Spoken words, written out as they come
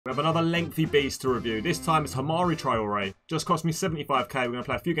We have another lengthy beast to review. This time it's Traore. Just cost me 75k. We're going to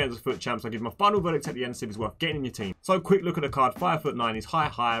play a few games of FUT Champs. I'll give my final verdict at the end, see if he's worth getting in your team. So quick look at the card. 5'9". He's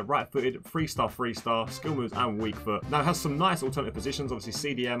high, right-footed, 3-star, skill moves and weak foot. Now it has some nice alternative positions.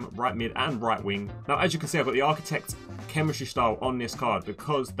 Obviously CDM, right mid and right wing. Now as you can see, I've got the Architect chemistry style on this card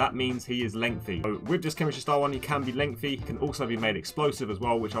because that means he is lengthy. So with this chemistry style one, he can be lengthy. He can also be made explosive as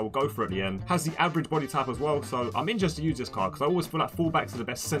well, which I will go for at the end. Has the average body type as well. So I'm interested to use this card because I always feel like fullbacks are the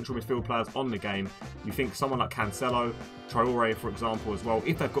best central midfield players on the game. You think someone like Cancelo, Traore for example as well,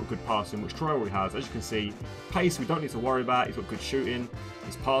 if they've got good passing, which Traore has. As you can see, pace we don't need to worry about. He's got good shooting,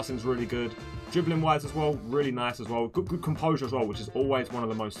 his passing's really good. Dribbling wise as well, really nice as well. Good composure as well, which is always one of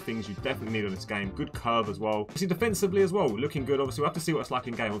the most things you definitely need in this game. Good curve as well. Obviously defensively as well, looking good. Obviously we'll have to see what it's like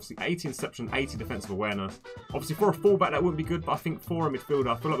in game. Obviously 80 interception, 80 defensive awareness. Obviously for a fullback that wouldn't be good, but I think for a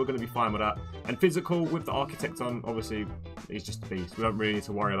midfielder I feel like we're going to be fine with that. And physical with the Architect on, obviously he's just a beast. We don't really need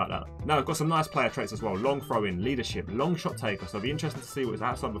to worry about that. Now we've got some nice player traits as well. Long throw-in, leadership, long shot taker. So it'll be interesting to see what his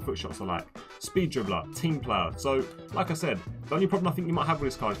outside the foot shots are like. Speed dribbler, team player. So like I said, the only problem I think you might have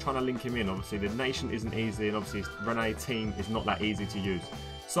with this card is trying to link him in. Obviously the nation isn't easy, and obviously Rene team is not that easy to use.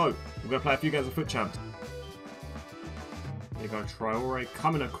 So we're going to play a few games of FUT Champs. There you go, Traore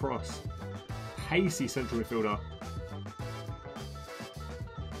coming across. Pacey central midfielder.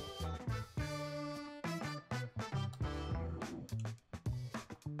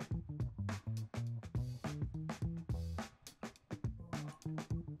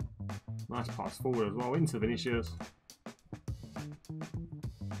 Nice pass forward as well into Vinicius.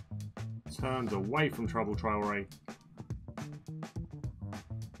 Turns away from trouble, Traore.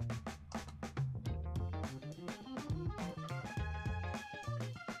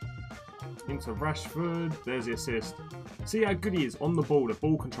 Into Rashford. There's the assist. See how good he is on the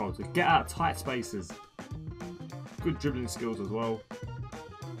ball control to get out of tight spaces. Good dribbling skills as well.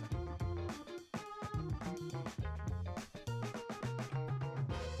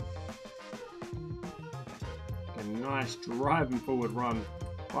 A nice driving forward run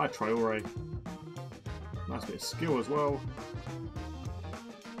by Traore. Nice bit of skill as well.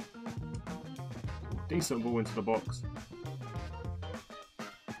 Decent ball into the box.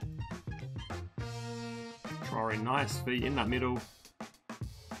 Traore, nice feet in that middle.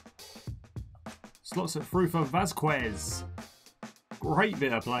 Slots it through for Vasquez. Great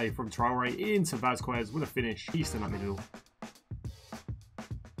bit of play from Traore into Vasquez with a finish. East in that middle.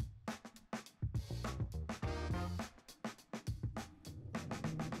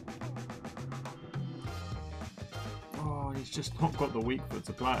 He's just not got the weak foot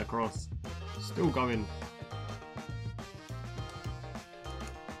to play it across. Still going.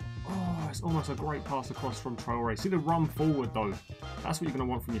 Oh, it's almost a great pass across from Traore. See the run forward though. That's what you're going to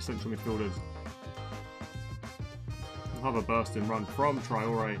want from your central midfielders. Another bursting run from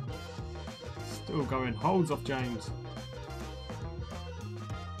Traore. Still going. Holds off James.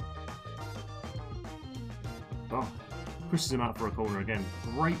 Oh, pushes him out for a corner again.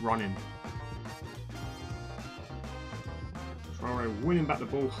 Great running. Traore winning back the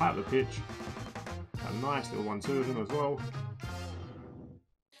ball high up the pitch. A nice little 1-2 of him as well.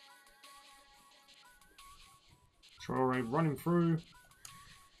 Traore running through.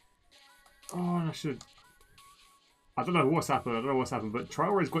 Oh, and I don't know what's happened. But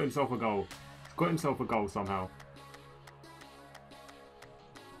Traore's got himself a goal. He's got himself a goal somehow.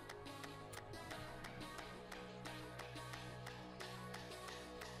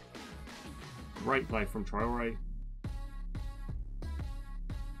 Great play from Traore.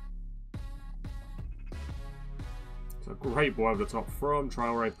 So great ball over the top from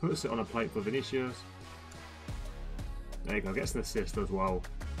Traore. Puts it on a plate for Vinicius. There you go. Gets an assist as well.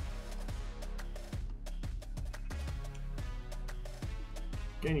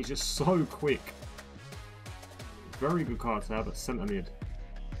 Again, he's just so quick. Very good card to have at centre mid.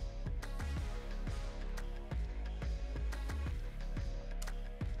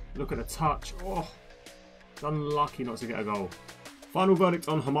 Look at the touch. Oh, it's unlucky not to get a goal. Final verdict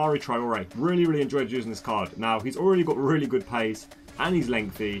on Traore. Really enjoyed using this card. Now, he's already got really good pace and he's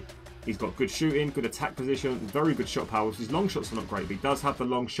lengthy. He's got good shooting, good attack position, very good shot power. His long shots are not great, but he does have the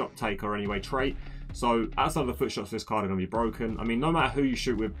long shot taker anyway trait. So outside of the foot shots, this card are going to be broken. I mean, no matter who you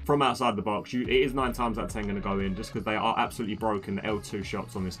shoot with from outside the box, it is 9 times out of 10 going to go in just because they are absolutely broken, the L2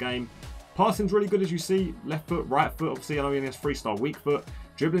 shots on this game. Passing's really good as you see. Left foot, right foot. Obviously, I know he only has 3-star weak foot.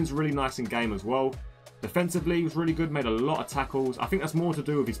 Dribbling's really nice in game as well. Defensively, he was really good, made a lot of tackles. I think that's more to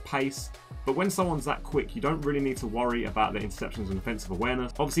do with his pace. But when someone's that quick, you don't really need to worry about the interceptions and defensive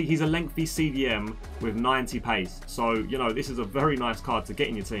awareness. Obviously, he's a lengthy CDM with 90 pace. So, you know, this is a very nice card to get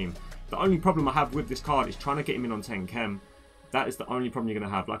in your team. The only problem I have with this card is trying to get him in on 10 chem. That is the only problem you're going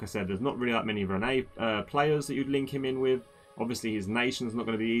to have. Like I said, there's not really that many Rene players that you'd link him in with. Obviously, his nation's not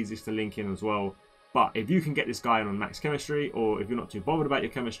going to be the easiest to link in as well. But if you can get this guy on max chemistry, or if you're not too bothered about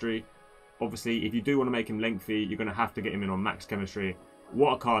your chemistry, obviously, if you do want to make him lengthy, you're going to have to get him in on max chemistry.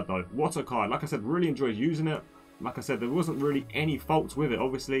 What a card, though. What a card. Like I said, really enjoyed using it. Like I said, there wasn't really any faults with it.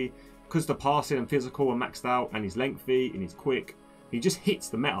 Obviously, because the passing and physical are maxed out, and he's lengthy, and he's quick, he just hits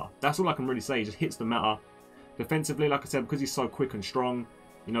the meta. That's all I can really say. He just hits the meta. Defensively, like I said, because he's so quick and strong,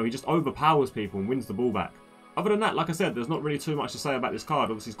 you know, he just overpowers people and wins the ball back. Other than that, like I said, there's not really too much to say about this card.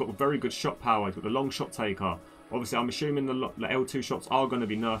 Obviously, he's got very good shot power. He's got the long shot taker. Obviously, I'm assuming the L2 shots are going to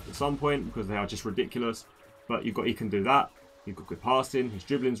be nerfed at some point because they are just ridiculous. But he can do that. He's got good passing. His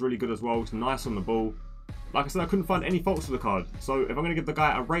dribbling's really good as well. He's nice on the ball. Like I said, I couldn't find any faults with the card. So if I'm going to give the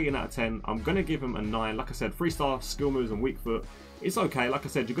guy a rating out of 10, I'm going to give him a 9. Like I said, 3-star skill moves and weak foot. It's okay. Like I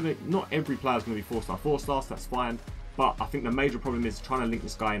said, not every player is going to be 4-star, 4-star, so that's fine. But I think the major problem is trying to link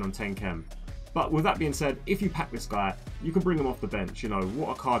this guy in on 10 chem. But with that being said, if you pack this guy, you can bring him off the bench. You know, what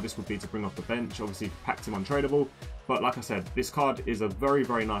a card this would be to bring off the bench. Obviously, packed him untradeable. But like I said, this card is a very,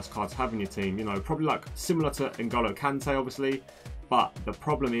 very nice card to have in your team. You know, probably like similar to N'Golo Kante, obviously. But the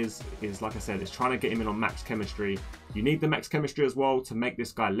problem is like I said, it's trying to get him in on max chemistry. You need the max chemistry as well to make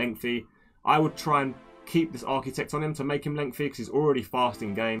this guy lengthy. I would try and keep this architect on him to make him lengthy because he's already fast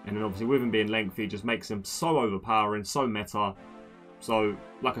in game. And then obviously with him being lengthy, just makes him so overpowering, so meta. So,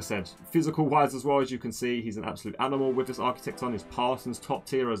 like I said, physical-wise as well, as you can see, he's an absolute animal with this architect on. His passing's top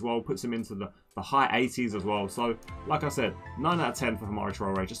tier as well, puts him into the high 80s as well. So, like I said, 9 out of 10 for Hamari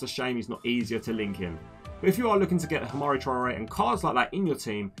Traore. Just a shame he's not easier to link in. But if you are looking to get Hamari Traore and cards like that in your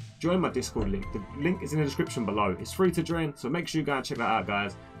team, join my Discord link. The link is in the description below. It's free to join, so make sure you go and check that out,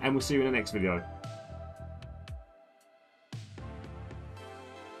 guys. And we'll see you in the next video.